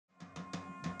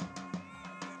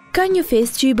Ka një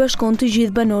festë që i bashkon të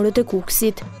gjithë banorët e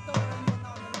Kukësit.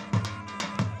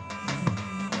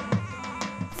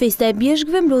 Festa e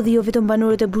Bjeshkëve mblodhi jo vetëm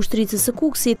banorët e Bushtricës së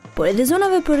Kukësit, por edhe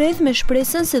zonave përreth me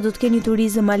shpresën se do të kenë një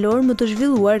turizëm malor më të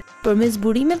zhvilluar përmes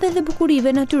burimeve dhe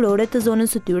bukurive natyrore të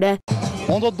zonës së tyre.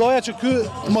 Unë do doja që ky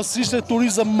mos ishte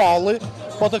turizëm malli,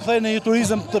 po të kthehej në një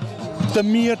turizëm të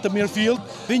mirë, të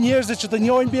mirëfilltë, dhe njerëzit që të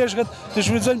njohin Bjeshkët, të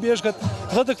shfrytëzojnë Bjeshkët,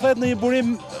 dhe të kthehet në një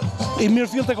burim i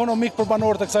mirëfilltë ekonomik për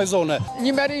banorët e kësaj zone.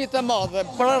 Një meritë e madhe,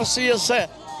 për arsye se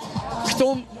këtu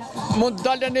mund të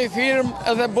dalë në firmë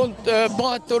edhe mund të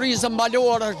bëhet turizëm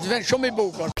malor, është vend shumë i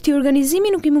bukur. Këtij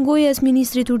organizimi nuk i mungoi as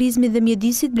ministri i turizmit dhe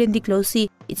mjedisit Kukësi,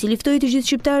 i cili ftoi të gjithë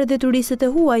shqiptarët dhe turistët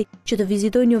e huaj që të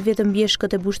vizitojnë jo vetëm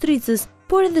Bjeshkët e Bushtricës,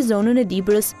 por edhe zonën e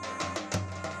Dibrës.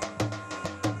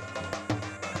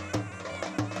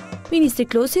 Ministri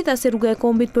Kukësit tha se rruga e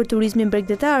kombit për turizmin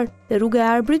bregdetar dhe rruga e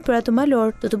arbrit për atë malor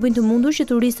do të bëjnë të mundur që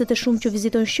turistët e shumë që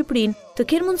vizitojnë Shqipërinë të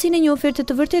kenë mundësinë e një oferte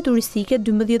të vërtet turistike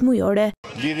 12 mujore.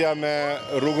 Lidhja me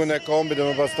rrugën e kombit dhe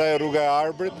më pastaj rruga e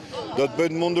arbrit do të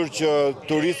bëjnë mundur që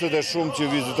turistët e shumë që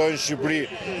vizitojnë Shqipëri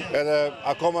edhe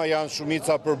akoma janë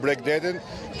shumica për bregdetin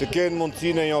të kenë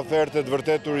mundësinë e një oferte të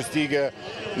vërtet turistike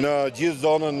në gjithë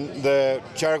zonën dhe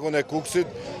qarkun e Kukësit,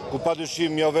 ku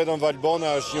padyshim jo vetëm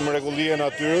Valbona është një mrekulli e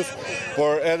natyrës,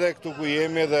 por edhe këtu ku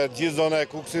jemi dhe gjithë zona e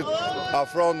Kukësit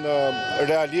afron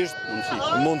realisht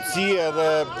mundësi edhe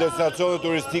destinacione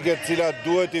turistike të cilat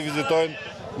duhet i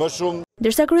vizitojnë më shumë.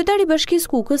 Ndërsa kryetari i Bashkisë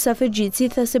Kukës,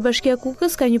 tha se Bashkia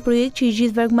Kukës ka një projekt që i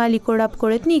gjithë vargmali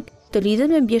korap-koretnik të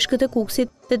lidhet me Bjeshkët e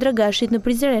Kukësit dhe Dragashit në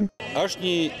Prizren. Është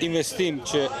një investim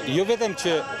që jo vetëm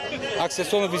që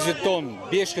akseson dhe viziton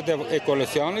Bjeshkët e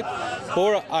Kolosianit,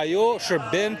 por ajo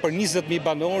shërben për 20.000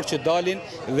 banorë që dalin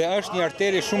dhe është një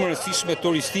artere shumë rëndësishme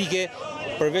turistike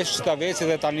përveç Shtavecit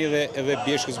dhe tani edhe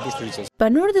Bjeshkës Bushtricës.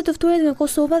 Banorët e të ftuarit nga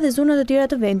Kosova dhe zonat e tjera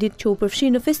të vendit që u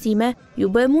përfshin në festime, ju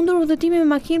bëhe mundur udhëtimi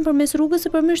me makinë përmes rrugës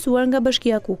së përmirësuar nga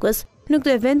Bashkia Kukës. Në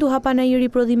këtë event u hapa ajri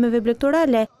prodhimeve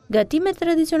blegtorale, gatimet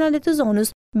tradicionale të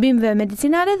zonës, bimëve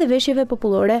medicinale dhe veshjeve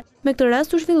popullore. Me këtë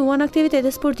rast u zhvilluan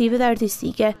aktivitete sportive dhe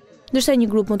artistike. Ndërsa një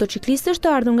grup motociklistësh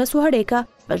të ardhur nga Suhareka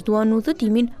vazhduan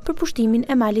udhëtimin për pushtimin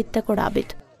e malit të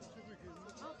korabit.